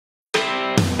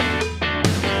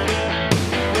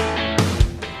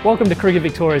Welcome to Cricket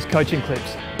Victoria's Coaching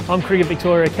Clips. I'm Cricket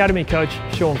Victoria Academy coach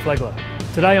Sean Flegler.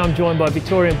 Today I'm joined by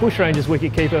Victorian Bushrangers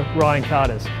wicketkeeper Ryan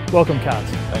Carters. Welcome, Carts.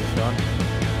 Thanks,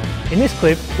 John. In this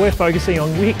clip, we're focusing on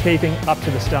wicket-keeping up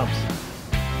to the stumps.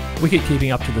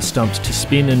 Wicket-keeping up to the stumps to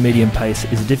spin and medium pace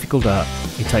is a difficult art.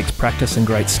 It takes practice and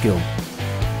great skill.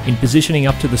 In positioning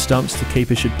up to the stumps, the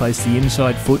keeper should place the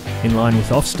inside foot in line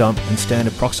with off stump and stand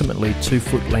approximately 2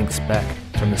 foot lengths back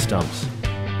from the stumps.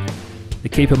 The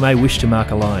keeper may wish to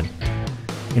mark a line.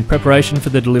 In preparation for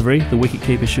the delivery, the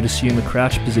wicketkeeper should assume a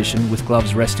crouched position with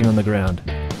gloves resting on the ground.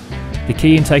 The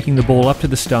key in taking the ball up to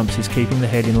the stumps is keeping the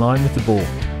head in line with the ball.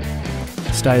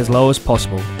 Stay as low as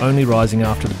possible, only rising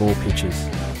after the ball pitches.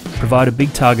 Provide a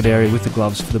big target area with the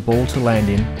gloves for the ball to land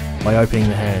in by opening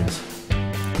the hands.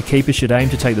 The keeper should aim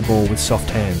to take the ball with soft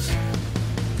hands.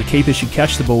 The keeper should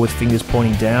catch the ball with fingers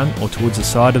pointing down or towards the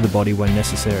side of the body when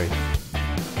necessary.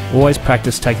 Always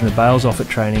practice taking the bails off at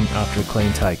training after a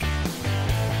clean take.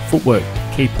 Footwork,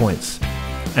 key points.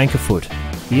 Anchor foot.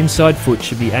 The inside foot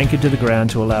should be anchored to the ground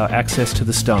to allow access to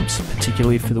the stumps,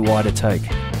 particularly for the wider take.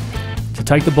 To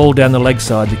take the ball down the leg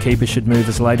side, the keeper should move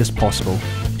as late as possible,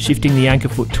 shifting the anchor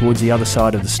foot towards the other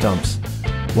side of the stumps.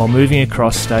 While moving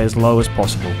across, stay as low as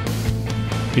possible.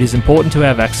 It is important to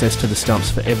have access to the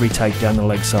stumps for every take down the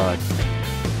leg side.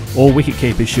 All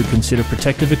wicketkeepers should consider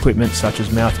protective equipment such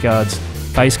as mouth guards,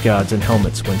 face guards and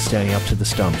helmets when standing up to the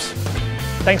stumps.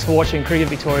 Thanks for watching Cricket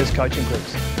Victoria's Coaching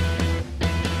Clips.